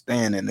can't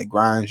stand and it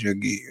grinds your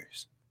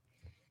gears?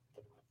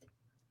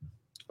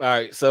 All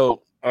right.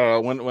 So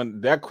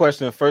when that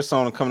question first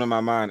song come to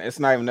my mind, it's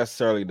not even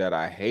necessarily that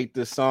I hate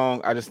this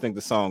song. I just think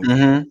the song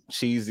Mm-hmm.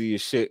 cheesy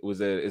as shit.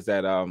 Is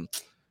that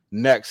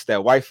next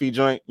that wifey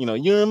joint? You know,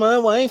 you're my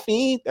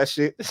wifey. That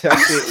shit. That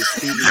shit is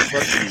cheesy as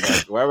fuck to me.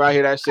 Like wherever I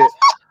hear that shit,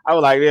 I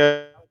was like,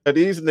 yeah,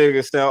 these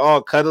niggas sound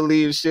all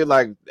cuddly and shit.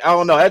 Like I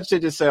don't know, that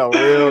shit just sound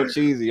real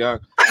cheesy, young.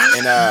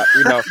 And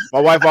you know, my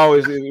wife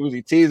always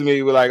usually teased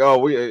me with like,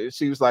 oh,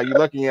 she was like, you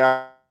lucky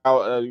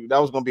that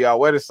was gonna be our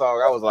wedding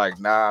song. I was like,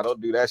 nah,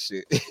 don't do that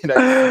shit.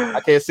 I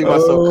can't see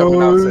myself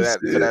coming out Oh to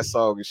shit. that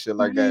song and shit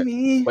like that.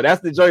 But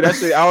that's the joint. That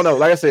shit, I don't know.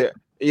 Like I said,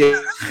 yeah,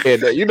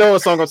 you know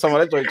what song I'm talking about?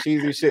 That joint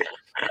cheesy shit.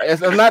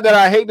 It's not that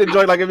I hate the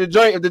joint. Like if the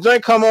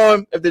joint come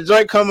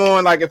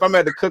on, like if I'm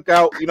at the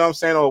cookout, you know what I'm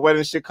saying, or a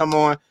wedding shit come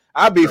on,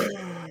 I'll be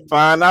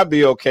fine. I'll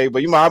be okay.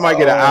 But you know, I might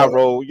get an eye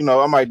roll. You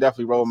know, I might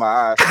definitely roll my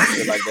eyes and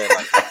shit like that.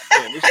 Like,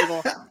 damn, this shit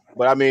on.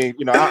 But I mean,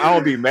 you know, I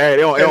don't be mad.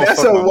 It And don't that's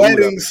fuck a my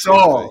mood up wedding and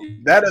shit. But song.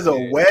 That is a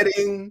yeah,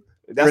 wedding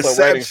that's a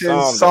wedding reception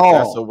song though.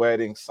 That's a song.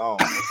 wedding song.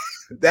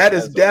 That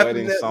is That's a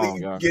wedding definitely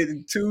song, y'all.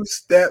 getting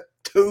two-step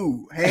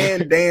two.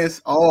 Hand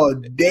dance all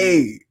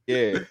day.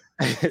 Yeah.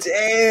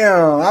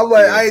 Damn. I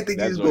Yeah, didn't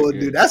think he that was joint, gonna yeah.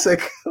 do. That's a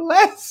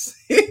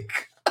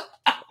classic.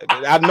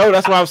 I know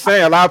that's what I'm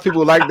saying. A lot of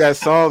people like that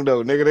song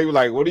though, nigga. They were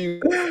like, "What are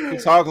you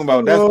talking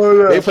about?" They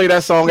Oh, play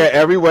that song at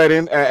every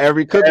wedding, at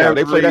every cookout.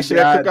 They play every that shit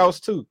at god.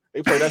 cookouts too.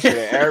 They play that shit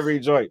at every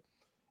joint,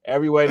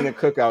 every wedding and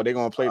cookout. They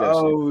gonna play that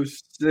shit. Oh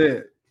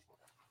shit.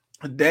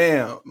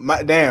 Damn.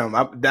 Damn.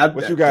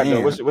 What you got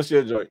though? Damn. What's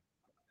your joint?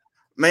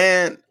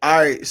 Man, all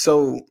right.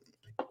 So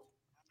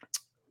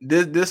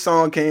this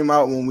song came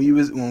out when we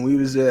was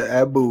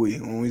at Bowie,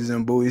 when we was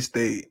in Bowie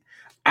State.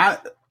 I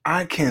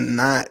I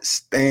cannot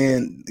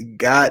stand the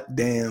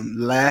goddamn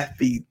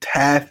Laffy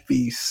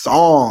Taffy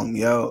song,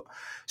 yo.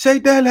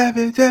 Shake that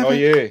Laffy Oh Taffy,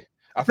 yeah,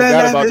 I that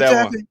forgot about Laffy that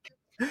one. Taffy.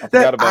 I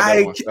That forgot about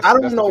that one. I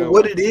don't That's a know good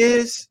what one. it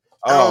is.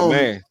 Oh Um,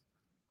 man.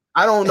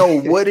 I don't know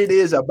what it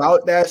is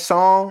about that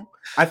song.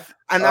 I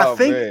Oh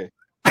think man.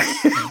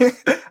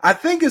 I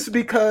think it's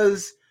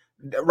because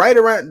right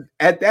around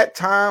at that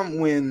time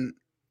when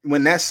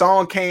that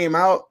song came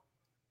out,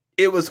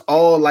 it was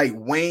all like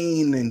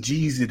Wayne and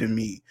Jeezy to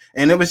me.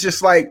 And it was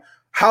just like,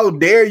 how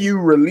dare you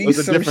It was release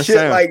a some different shit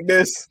sound. like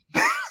this?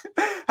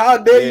 How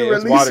dare Yeah, you it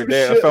was release watered some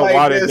down. It shit felt like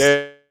watered this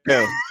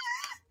down.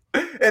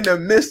 in the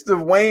midst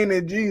of Wayne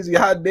and Jeezy?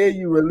 How dare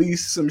you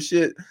release some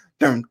shit?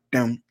 Dum,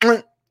 dum,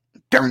 dum,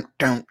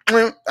 dum,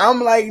 dum.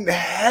 I'm like,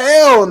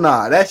 hell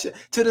nah. That shit,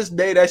 to this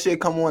day, that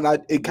shit come on.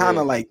 It kind Yeah.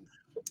 of like,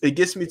 it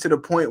gets me to the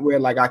point where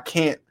like I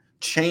can't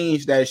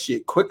change that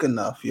shit quick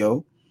enough,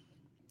 yo.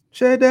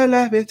 Shake that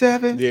Laffy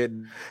Taffy. Yeah.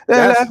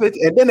 That laugh at,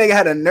 and then they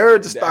had a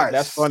nerd to start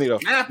That's funny though.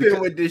 snapping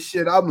Because with this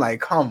shit. I'm like,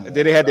 come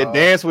then they on, had to dog.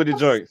 dance with the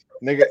joints,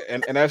 nigga,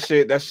 and that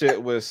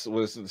shit was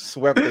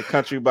swept the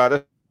country by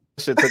that shit took the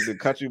country by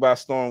storm with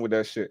that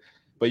shit. But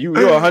you're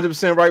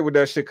 100% right with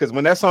that shit because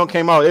when that song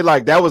came out, it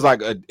like that was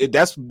like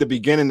that's the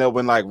beginning of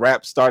when like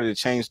rap started to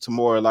change to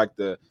more like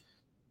the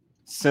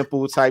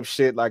simple type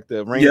shit, like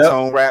the Yep,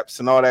 ringtone raps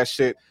and all that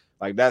shit.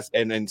 Like that's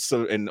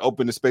and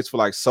open the space for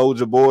like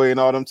Soldier Boy and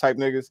all them type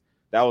niggas.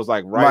 That was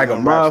like right like a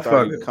when rap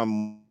started to motherfucker. become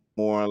more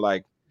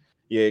like yeah,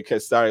 it started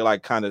like kind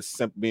of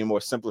being more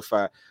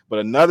simplified. But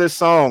another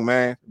song,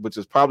 man, which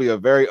is probably a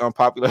very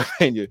unpopular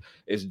opinion,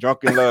 is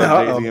 "Drunken Love,"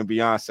 Jay Z Uh-oh. and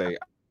Beyonce.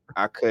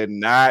 I could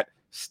not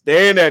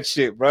stand that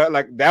shit, bro.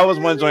 Like that was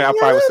one joint I probably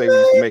would say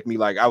used to make me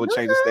like I would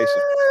change the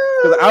station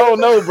because I don't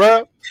know,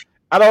 bro.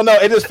 I don't know.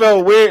 It just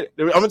felt weird.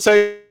 I'm gonna tell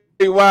you why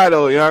though,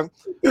 young.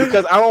 Because I don't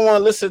want to listen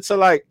to like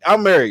I'm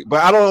married, but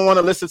I don't want to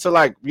listen to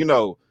like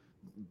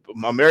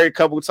a married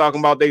couple talking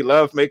about they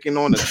love making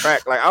on the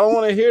track. Like I don't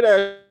want to hear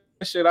that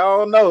shit. I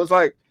don't know. It's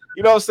like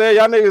you know what I'm saying.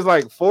 Y'all niggas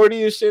like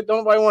 40 and shit. Don't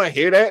nobody want to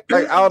hear that.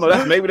 Like I don't know.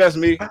 That's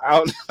me. I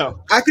don't know.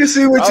 I can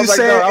see I what was you're like,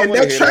 no, saying, I and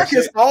want to hear that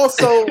shit.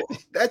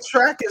 that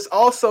track is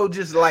also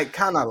just like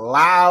kind of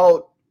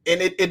loud,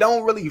 and it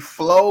don't really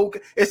flow.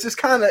 It's just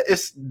kind of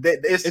it's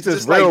It's just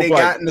just like real they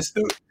like got in the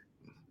studio.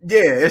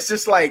 Yeah, it's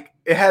just like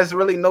it has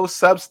really no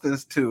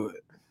substance to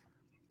it.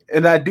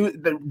 And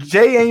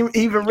Jay ain't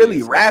even yeah.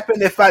 really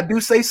rapping. If I do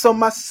say so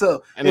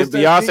myself, And then it's the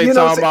Beyonce you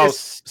know what I'm talking saying. about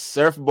It's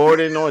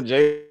surfboarding on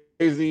Jay Z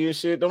and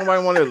shit. Don't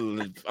nobody want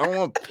to. I don't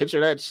want to picture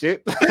that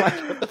shit.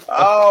 Like what the fuck?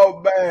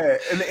 oh man,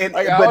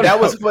 Like I but don't that know.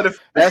 was for the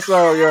That's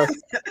all, yeah.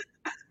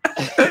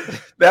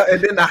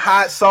 And then the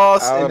hot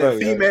sauce, I and don't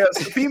then know,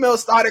 yo.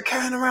 females started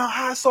carrying around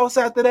hot sauce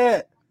after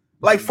that.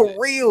 Like for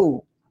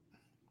real.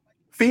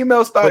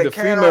 Females But started the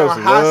carrying females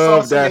around hot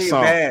love sauce in that their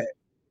song, bag.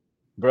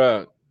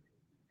 bruh.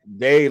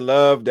 They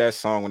loved that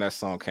song when that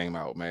song came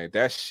out, man.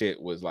 That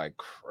shit was like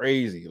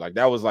crazy. Like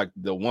that was like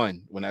the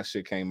one when that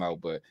shit came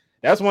out. But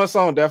that's one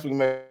song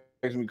definitely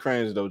makes me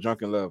cringe though.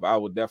 Drunken Love. I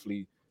would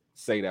definitely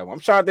say that one. I'm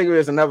trying to think if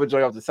there's another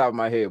joint off the top of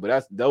my head, but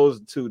that's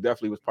those two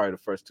definitely was probably the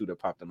first two that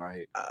popped in my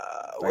head. Like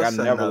I What's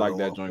never another liked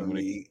that one joint for when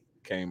it me?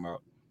 came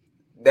out.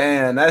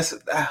 Damn, that's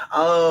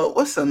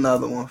what's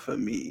another one for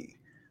me?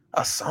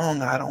 A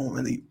song I don't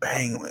really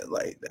bang with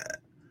like that.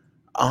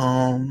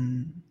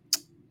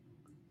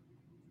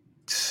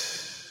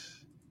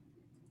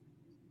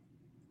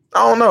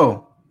 I don't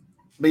know.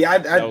 But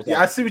yeah,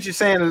 I see what you're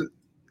saying.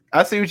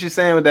 I see what you're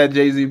saying with that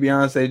Jay-Z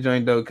Beyonce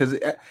joint though, because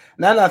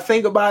now that I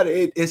think about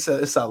it, it's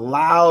a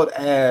loud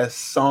ass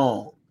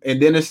song,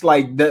 and then it's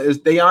like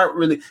they aren't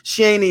really.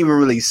 She ain't even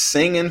really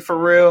singing for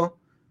real.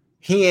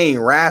 He ain't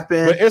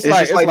rapping. But it's It's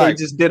like just like they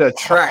just did a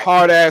track.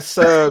 hard ass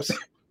subs.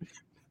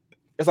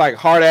 It's like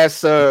hard ass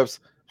subs,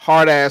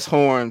 hard ass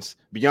horns.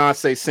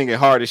 Beyonce singing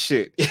hard as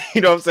shit.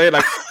 You know what I'm saying?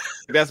 Like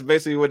that's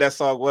basically what that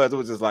song was. It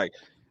was just like,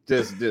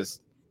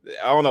 just.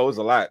 I don't know. It was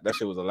a lot. That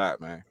shit was a lot,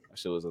 man. That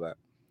shit was a lot.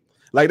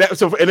 Like that.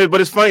 So, but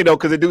it's funny though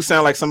because it do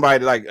sound like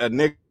somebody like a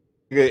nigga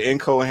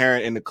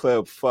incoherent in the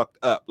club fucked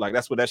up. Like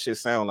that's what that shit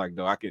sound like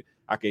though. I could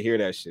hear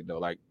that shit though.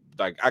 Like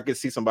I could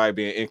see somebody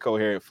being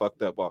incoherent,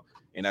 fucked up,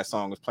 and that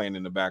song was playing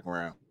in the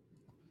background,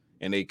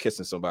 and they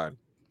kissing somebody,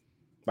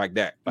 like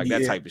that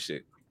type of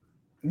shit.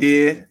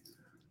 Yeah.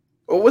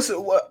 Well,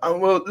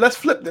 well, let's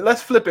flip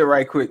it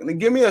right quick.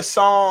 Give me a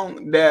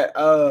song that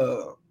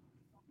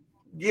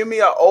give me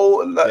an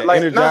old That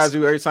like energize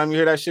you every time you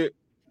hear that shit.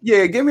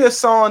 Yeah, give me a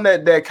song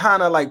that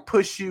kind of like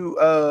push you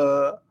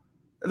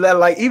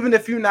like even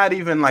if you're not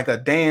even like a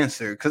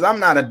dancer, because I'm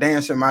not a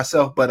dancer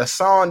myself, but a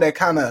song that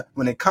kind of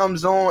when it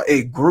comes on,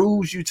 it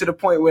grooves you to the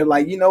point where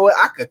like, you know what,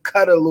 I could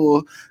cut a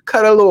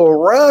little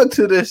rug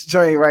to this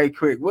joint right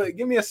quick.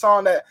 Give me a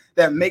song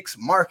that makes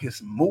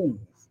Marcus move.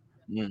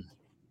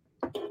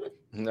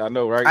 I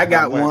know, right? I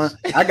got one.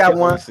 I got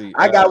one.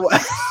 I got one.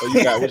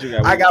 You got what you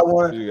got? I got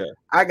one.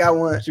 I got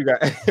one. What you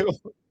got?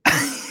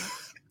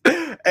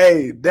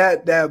 Hey,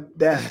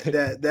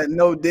 that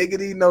no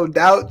diggity, no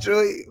doubt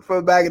joint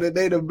from back in the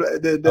day,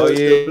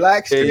 the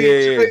Black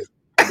Street joint.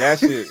 That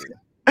shit.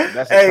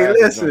 Hey,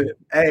 listen. Joint.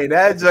 Hey,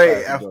 that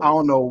joint. I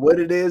don't know what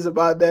it is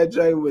about that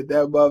joint with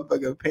that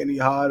motherfucking Penny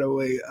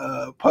Hardaway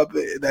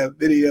puppet in that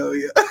video.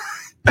 Yeah.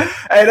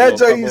 Hey, that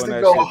joint used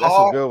to go hard. That's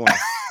a good one.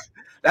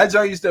 That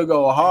joint used to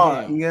go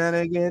hard. Damn. You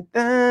gotta get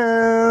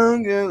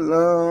down, get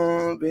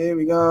low,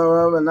 baby, go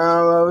rubbing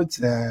all over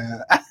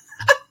town.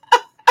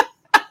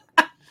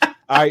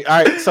 All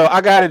right. So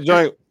I got a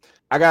joint.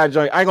 I ain't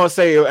gonna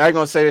say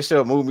that shit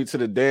will move me to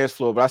the dance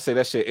floor, but I say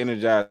that shit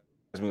energizes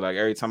me. Like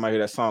every time I hear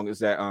that song, is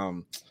that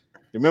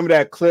remember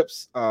that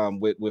Clips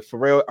with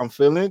Pharrell, I'm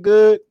feeling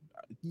good.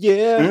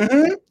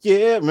 Yeah,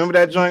 yeah. Remember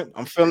that joint?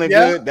 I'm feeling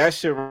good. That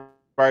shit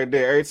right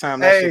there. Every time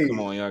that shit come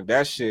on, young,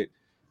 that shit.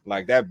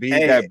 Like that beat,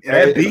 that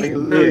beat,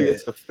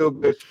 it's a feel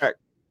good track.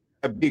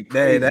 That beat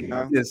crazy,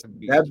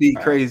 that beat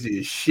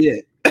crazy as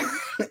shit.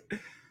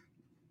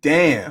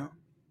 Damn.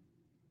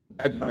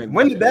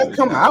 When did that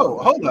come out?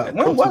 Hold up.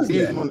 When was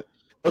that?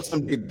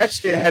 That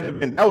shit had to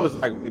been. That was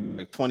like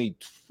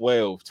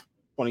 2012,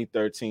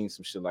 2013,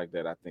 some shit like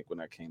that. I think when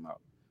that came out,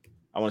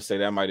 I want to say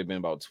that might have been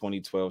about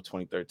 2012,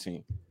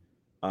 2013.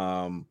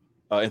 And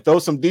throw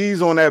some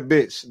D's on that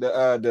bitch.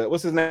 The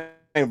what's his name?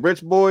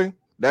 Rich Boy.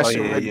 That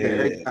shit right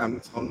there. Every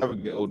time I'll never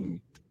get old to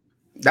me.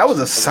 That was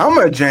a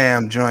summer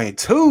jam joint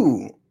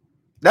too.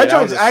 That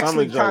joint's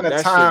actually kind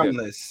of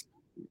timeless.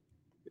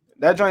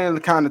 That joint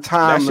is kind of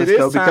timeless. That shit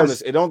is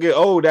timeless. It don't get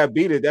old. That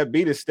beat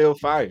is still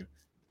fire.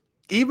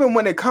 Even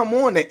when it come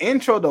on, the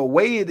intro, the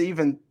way it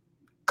even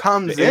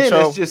comes in,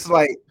 it's just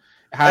like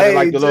how they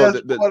like the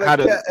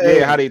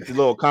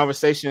little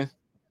conversation.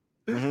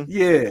 Mm-hmm.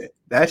 Yeah,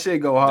 that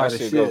shit go hard as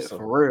shit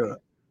for real,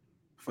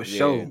 for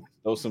sure.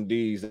 Throw some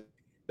D's.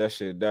 That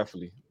shit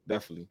definitely.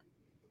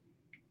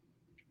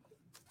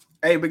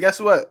 Hey, but guess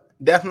what?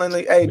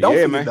 Definitely. Hey, don't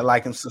forget to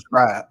like and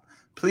subscribe.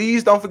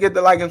 Please don't forget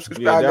to like and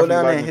subscribe. Go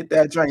down there and hit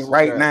that joint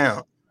right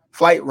now.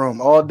 Flight Room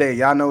all day.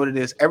 Y'all know what it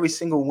is. Every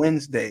single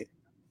Wednesday.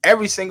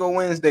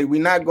 We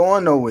not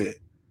going nowhere.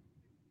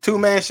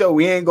 2-man show.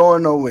 We ain't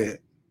going nowhere.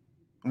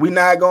 We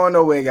not going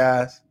nowhere,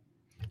 guys.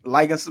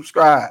 Like and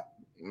subscribe.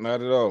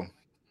 Not at all. All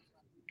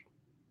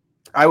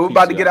right, we're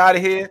about to get out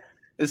of here.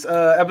 It's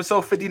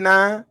episode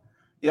 59.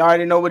 You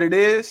already know what it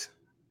is.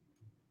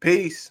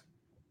 Peace.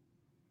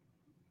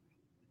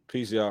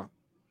 Peace, y'all.